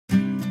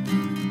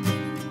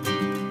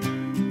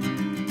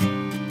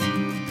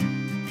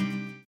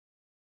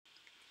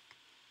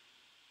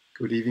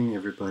Good evening,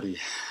 everybody.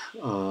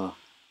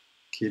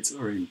 Kids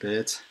are in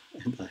bed,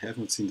 and I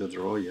haven't seen the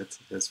draw yet.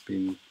 It has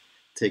been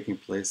taking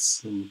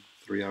place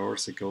 3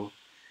 hours ago.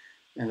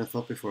 And I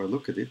thought before I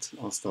look at it,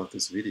 I'll start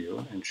this video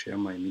and share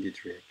my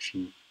immediate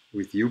reaction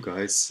with you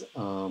guys.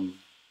 And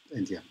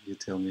yeah, you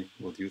tell me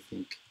what you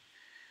think.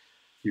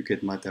 You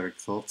get my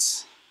direct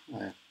thoughts.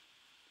 I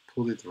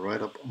pulled it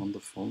right up on the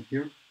phone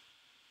here.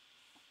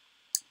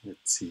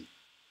 Let's see.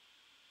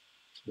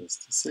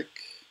 Just a sec.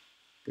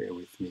 Bear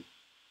with me.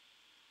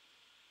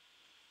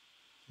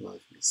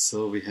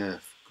 So we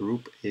have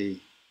Group A.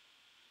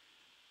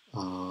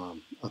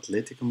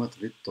 Atletico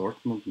Madrid,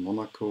 Dortmund,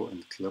 Monaco,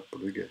 and Club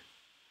Brugge.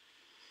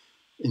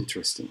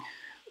 Interesting.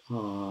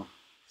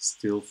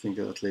 Still think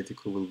that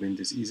Atletico will win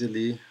this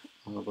easily,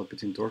 but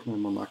between Dortmund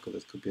and Monaco,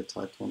 that could be a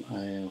tight one.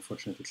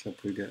 Unfortunately, Club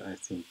Brugge, I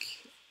think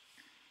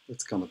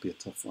it's gonna be a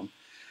tough one.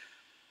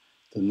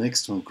 The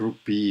next one,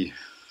 Group B,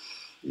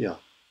 yeah,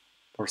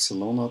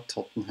 Barcelona,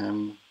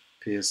 Tottenham,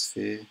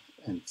 PSV,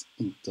 and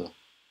Inter.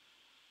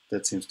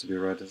 That seems to be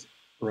right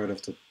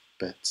off the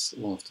bat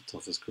one of the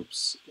toughest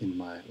groups in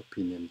my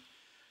opinion.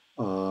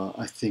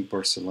 I think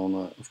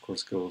Barcelona, of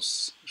course,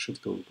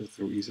 should go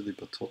through easily,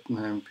 but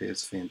Tottenham,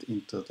 PSV, and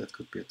Inter, that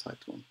could be a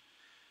tight one.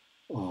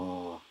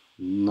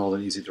 Not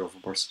an easy draw for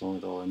Barcelona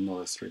at all, and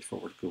not a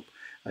straightforward group.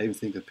 I even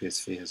think that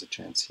PSV has a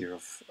chance here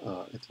of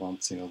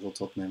advancing, although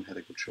Tottenham had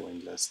a good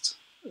showing last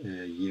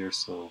year.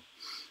 So,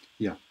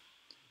 yeah,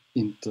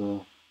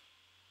 Inter,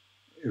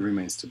 it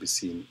remains to be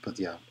seen. But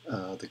yeah,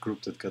 the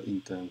group that got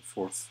Inter in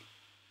fourth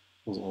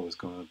was always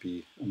going to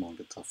be among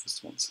the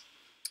toughest ones.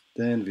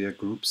 Then we have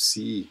Group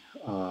C,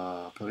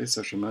 Paris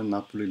Saint-Germain,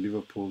 Napoli,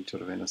 Liverpool,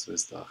 Cervena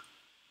Zvezda.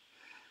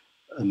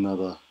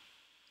 Another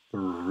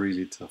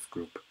really tough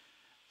group.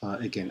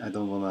 Again, I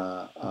don't want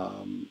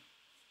to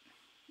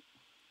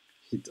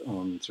hit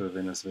on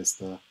Cervena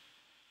Zvezda.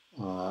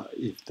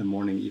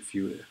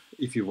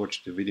 If you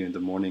watched the video in the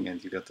morning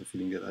and you got the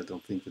feeling that I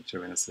don't think that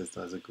Cervena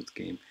Zvezda is a good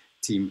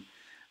team,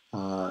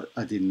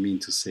 I didn't mean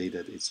to say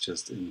that. It's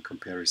just in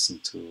comparison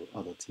to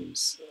other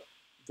teams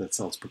that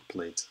Salzburg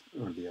played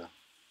earlier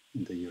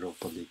in the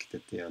Europa League,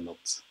 that they are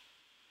not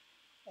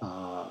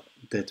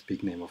that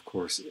big name, of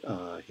course.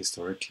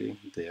 Historically,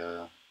 they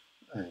are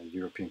a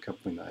European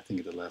Cup winner. I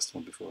think the last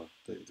one before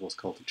it was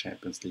called the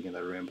Champions League, and I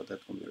remember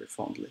that one very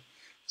fondly.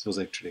 It was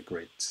actually a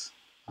great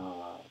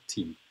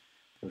team.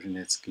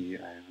 Prozinecki,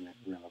 I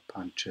remember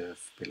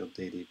Panchev,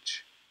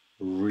 Belodedic,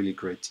 really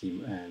great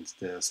team, and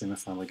the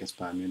semi-final against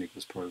Bayern Munich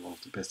was probably one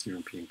of the best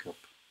European Cup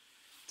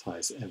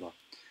ties ever.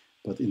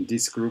 But in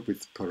this group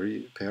with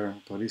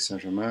Paris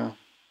Saint-Germain,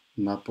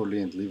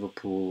 Napoli, and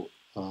Liverpool,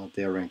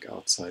 they rank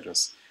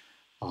outsiders.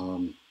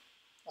 I'm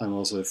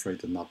also afraid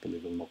that Napoli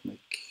will not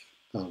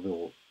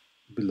will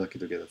be lucky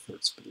to get a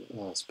third spot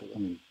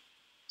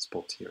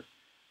here.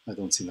 I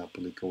don't see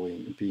Napoli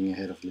being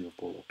ahead of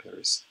Liverpool or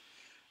Paris,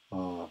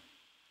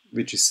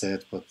 which is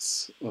sad,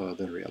 but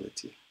the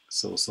reality.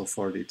 So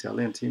far the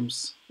Italian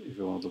teams, if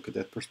you want to look at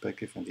that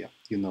perspective, and yeah,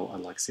 I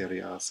like Serie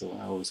A, so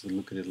I always will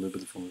look at it a little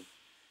bit from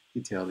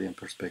Italian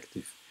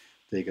perspective.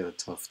 They got a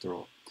tough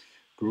draw.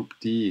 Group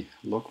D,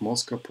 Lok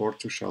Moscow,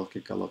 Porto,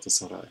 Schalke,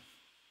 Galatasaray.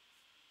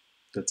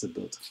 That's a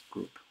dud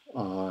group.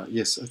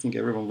 Yes, I think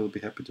everyone will be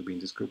happy to be in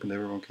this group and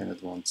everyone can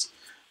advance.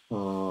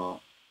 I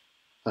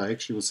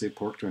actually would say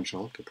Porto and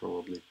Schalke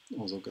probably.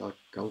 Also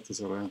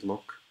Galatasaray and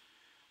Lok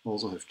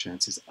also have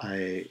chances.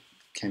 I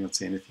cannot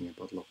say anything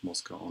about Lok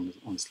Moscow,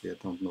 honestly, I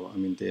don't know. I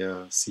mean, they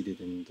are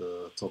seated in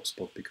the top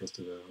spot because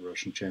they were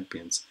Russian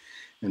champions.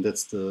 And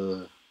that's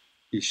the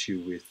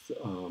issue with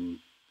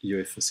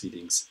UEFA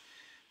seedings.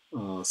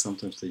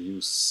 Sometimes they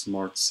use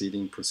smart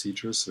seeding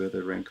procedures where they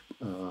rank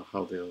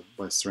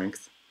by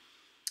strength,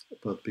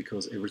 but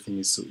because everything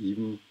is so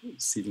even,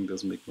 seeding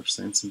doesn't make much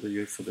sense in the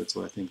UEFA. That's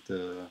why I think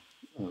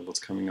what's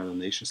coming out of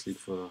the Nations League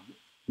for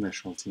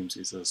national teams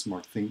is a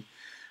smart thing.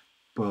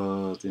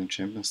 But in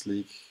Champions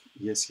League,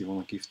 yes, you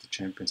want to give the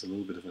champions a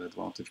little bit of an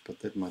advantage, but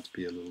that might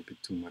be a little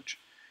bit too much.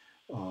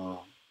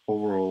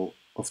 Overall,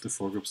 of the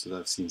four groups that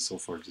I've seen so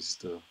far, this is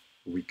the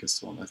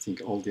weakest one. I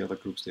think all the other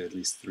groups, there are at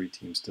least 3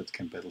 teams that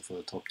can battle for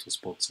the top 2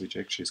 spots, which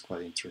actually is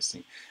quite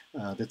interesting.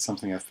 That's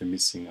something I've been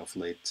missing of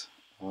late.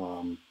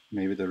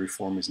 Maybe the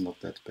reform is not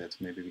that bad.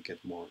 Maybe we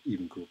get more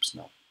even groups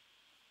now.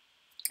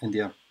 And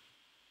yeah,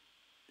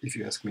 if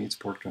you ask me, it's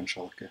Porto and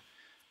Schalke.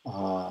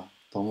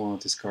 Don't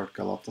want to discard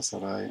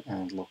Galatasaray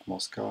and Lok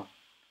Moscow.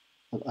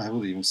 But I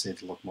would even say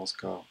that Lok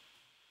Moscow,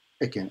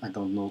 again, I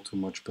don't know too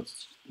much, but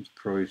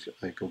probably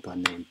I go by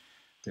name.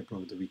 They're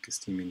probably the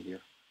weakest team in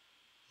here.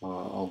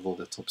 Although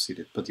they're top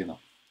seeded, but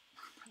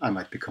I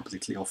might be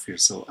completely off here,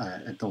 so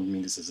I don't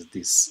mean this as a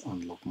diss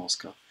on Lok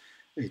Moscow.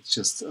 It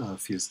just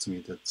feels to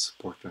me that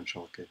Porto and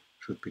Schalke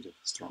should be the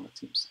stronger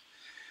teams.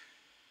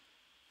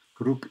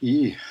 Group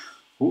E,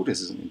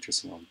 this is an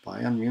interesting one.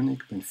 Bayern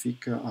Munich,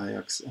 Benfica,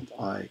 Ajax, and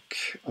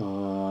AEK.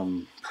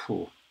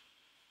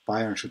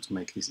 Bayern should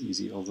make this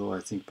easy, although I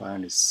think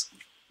Bayern is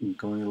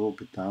going a little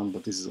bit down,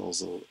 but this is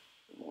also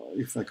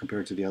if I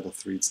compare it to the other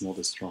three, it's not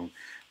as strong.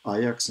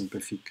 Ajax and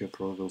Benfica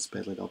probably will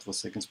battle it out for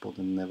second spot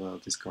and never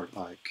discard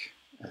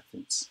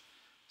Athens.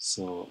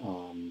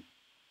 So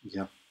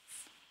yeah,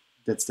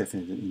 that's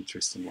definitely an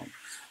interesting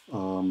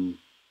one.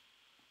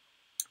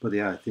 But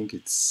yeah, I think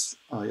it's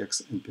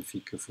Ajax and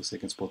Benfica for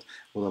second spot.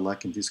 What I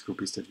like in this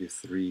group is that we have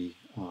three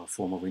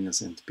former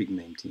winners and big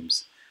name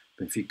teams.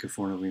 Benfica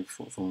former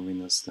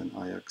winners, then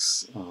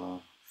Ajax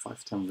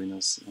 5-time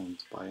winners, and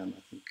Bayern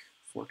I think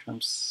 4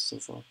 times so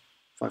far,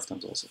 5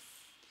 times also.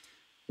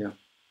 Yeah,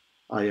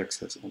 Ajax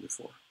has only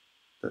 4.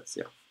 That's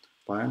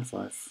Bayern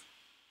 5,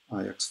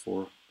 Ajax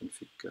 4,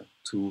 Benfica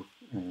 2,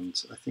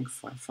 and I think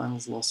 5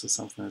 finals losses,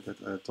 something like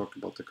that. I talked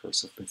about the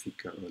curse of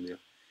Benfica earlier.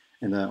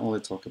 And I only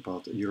talk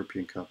about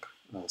European Cup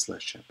 /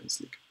 Champions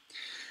League.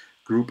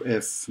 Group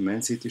F, Man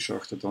City,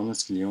 Shakhtar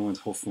Donetsk, Lyon and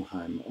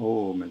Hoffenheim.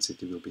 Oh, Man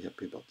City will be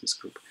happy about this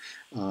group.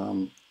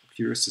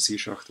 Curious to see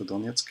Shakhtar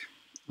Donetsk.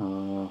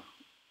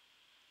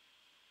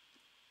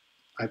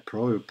 I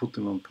probably put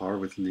them on par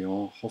with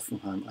Lyon.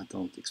 Hoffenheim, I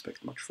don't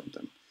expect much from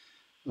them.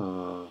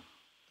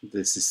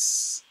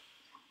 It's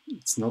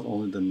not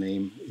only the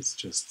name, it's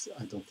just,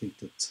 I don't think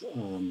that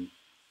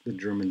the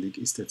German league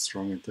is that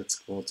strong and that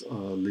squad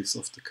lives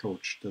off the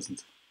coach,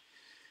 doesn't.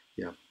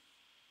 Yeah.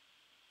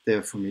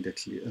 They're for me the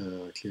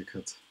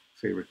clear-cut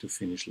favorite to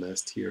finish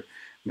last here.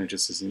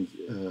 Manchester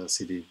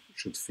City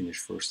should finish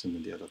first and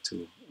then the other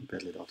two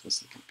battle it out for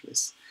second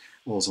place.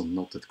 Also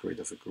not that great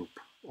of a group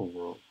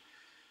overall.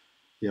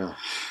 Yeah,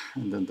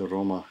 and then the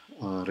Roma.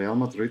 Real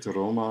Madrid,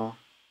 Roma,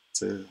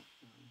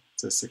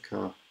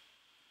 CSKA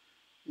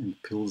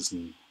and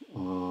Pilsen.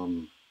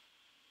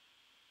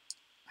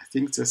 I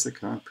think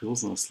CSKA and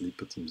Pilsen are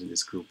sleeper teams in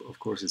this group. Of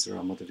course, it's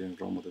Real Madrid and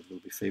Roma that will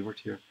be favored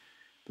here,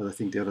 but I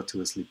think the other two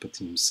are sleeper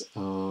teams.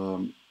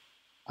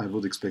 I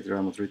would expect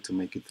Real Madrid to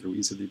make it through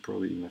easily,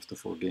 probably even after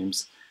 4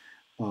 games.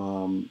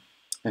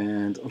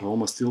 And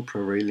Roma still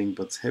prevailing,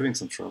 but having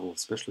some trouble,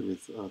 especially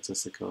with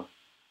CSKA.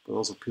 But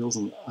also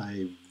Pilsen,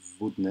 I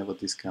would never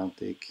discount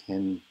they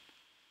can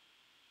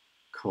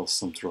cause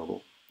some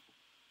trouble.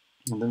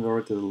 And then we're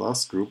at the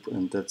last group,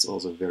 and that's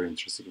also a very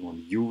interesting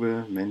one.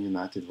 Juve, Man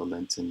United,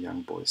 Valencia, and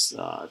Young Boys.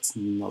 It's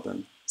not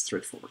a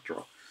straightforward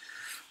draw.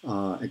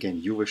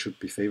 Again, Juve should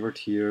be favored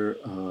here,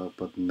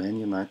 but Man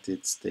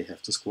United, they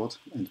have the squad,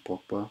 and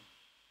Pogba,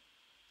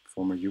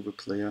 former Juve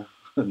player,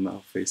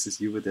 now faces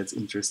Juve. That's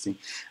interesting.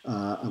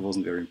 I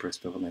wasn't very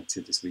impressed by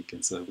Valencia this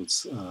weekend, so I would,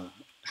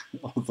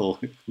 although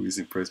who is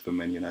impressed by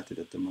Man United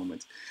at the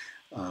moment.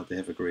 They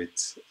have a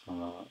great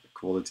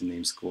quality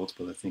name squad,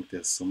 but I think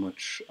there's so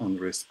much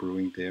unrest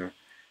brewing there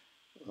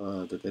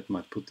that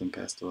might put them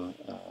past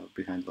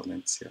behind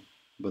Valencia.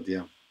 But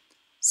yeah,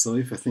 so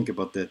if I think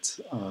about that,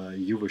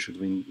 Juve should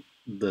win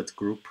that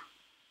group.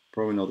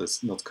 Probably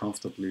not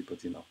comfortably,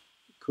 but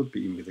could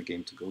be even with a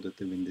game to go that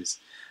they win this.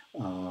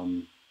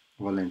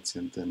 Valencia,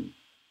 and then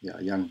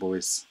Young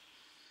Boys.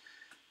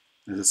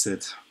 As I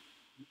said,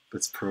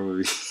 that's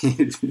probably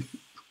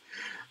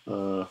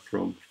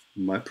from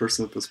my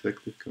personal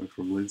perspective, coming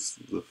from Linz,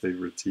 the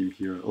favorite team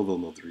here, although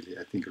not really.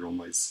 I think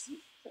Roma is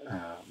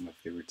my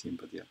favorite team,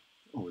 but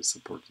always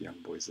support Young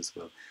Boys as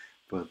well.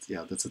 But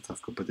that's a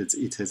tough group, but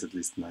it has at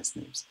least nice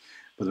names.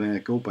 But when I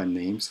go by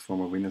names,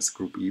 former winners,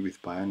 Group E with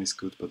Bayern is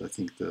good, but I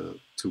think the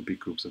 2 big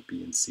groups are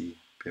B and C,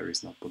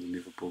 Paris, Napoli,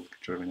 Liverpool,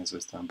 Germany,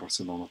 West Ham,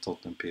 Barcelona,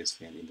 Tottenham,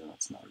 PSV and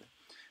Internazionale.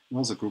 And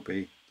also Group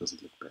A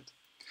doesn't look bad.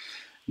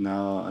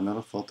 Now,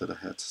 another thought that I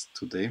had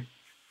today,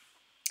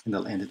 and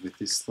I'll end it with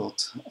this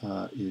thought,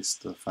 is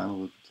the final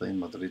will be played in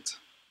Madrid.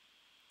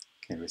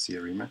 Can we see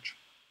a rematch?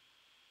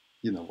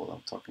 You know what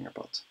I'm talking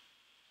about.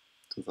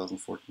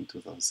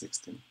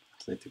 2014-2016.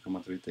 Atletico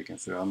Madrid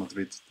against Real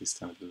Madrid. This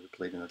time it will be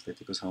played in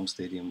Atletico's home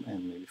stadium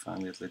and maybe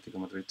finally Atletico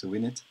Madrid to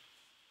win it.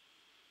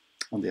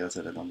 On the other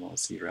side, I don't want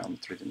to see Real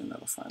Madrid in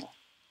another final.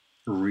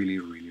 Really,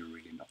 really,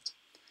 really not.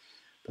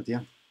 But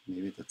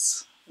maybe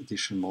that's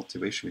additional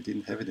motivation. We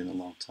didn't have it in a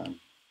long time.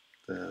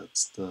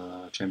 That's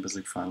the Champions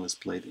League final is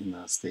played in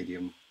a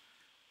stadium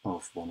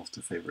of one of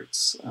the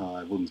favorites.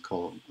 I wouldn't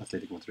call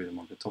Atletico Madrid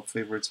among the top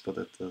favorites, but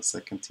at the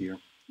second tier,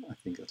 I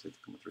think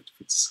Atletico Madrid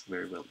fits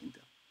very well in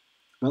there.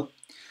 Well,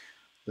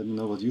 let me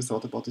know what you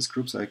thought about these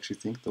groups. I actually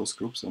think those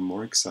groups are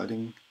more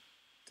exciting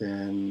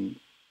than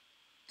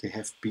they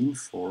have been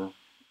for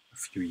a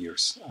few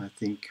years. I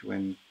think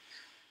when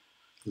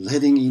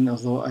letting in,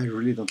 although I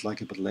really don't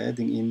like it, but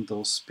letting in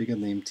those bigger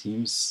name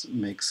teams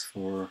makes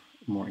for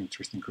more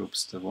interesting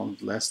groups. The one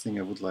last thing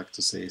I would like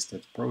to say is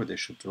that probably they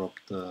should drop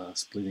the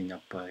splitting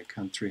up by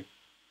country.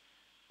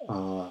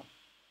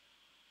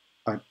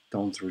 I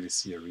don't really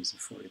see a reason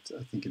for it.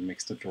 I think it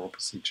makes the draw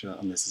procedure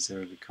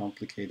unnecessarily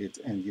complicated,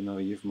 and you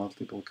have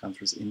multiple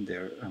countries in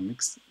there.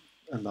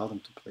 Allow them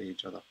to play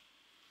each other.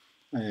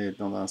 I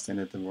don't understand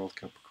it in the World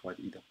Cup quite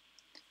either.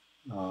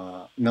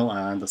 No,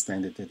 I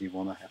understand it that you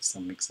want to have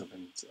some mix-up,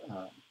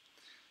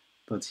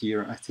 but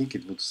here I think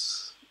it would.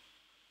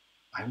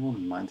 I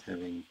wouldn't mind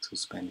having 2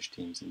 Spanish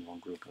teams in one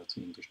group or 2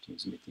 English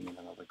teams meeting in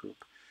another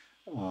group.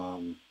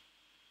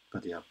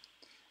 But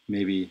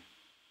maybe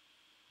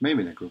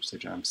Maybe in a group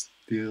stage I'm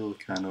still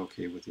kind of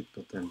okay with it,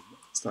 but then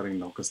starting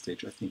knockout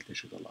stage, I think they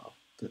should allow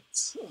that.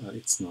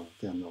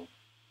 There are no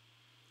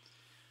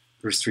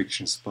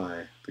restrictions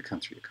by the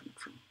country you're coming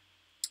from.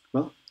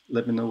 Well,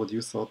 let me know what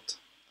you thought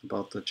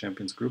about the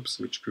Champions groups.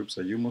 Which groups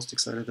are you most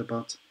excited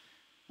about?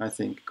 I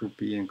think Group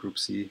B and Group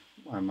C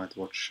I might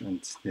watch,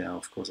 and yeah,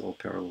 of course, all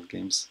parallel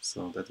games,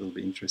 so that will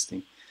be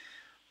interesting.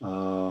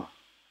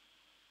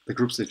 The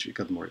group stage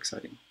got more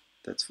exciting,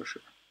 that's for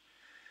sure.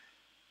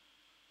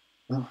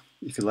 Well,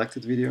 if you liked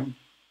that video,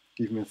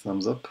 give me a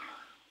thumbs up.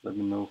 Let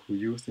me know who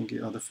you think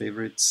are the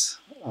favorites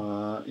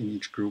in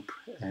each group,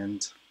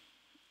 and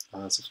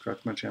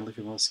subscribe to my channel if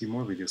you want to see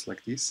more videos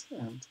like this,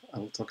 and I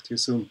will talk to you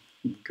soon.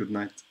 Good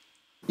night.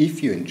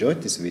 If you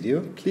enjoyed this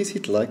video, please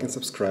hit like and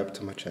subscribe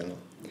to my channel.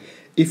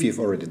 If you've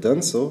already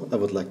done so, I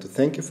would like to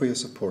thank you for your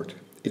support.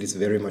 It is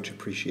very much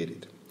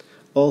appreciated.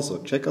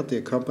 Also, check out the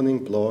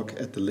accompanying blog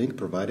at the link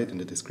provided in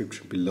the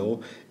description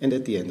below and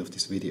at the end of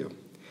this video.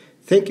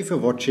 Thank you for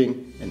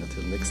watching, and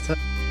until next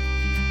time.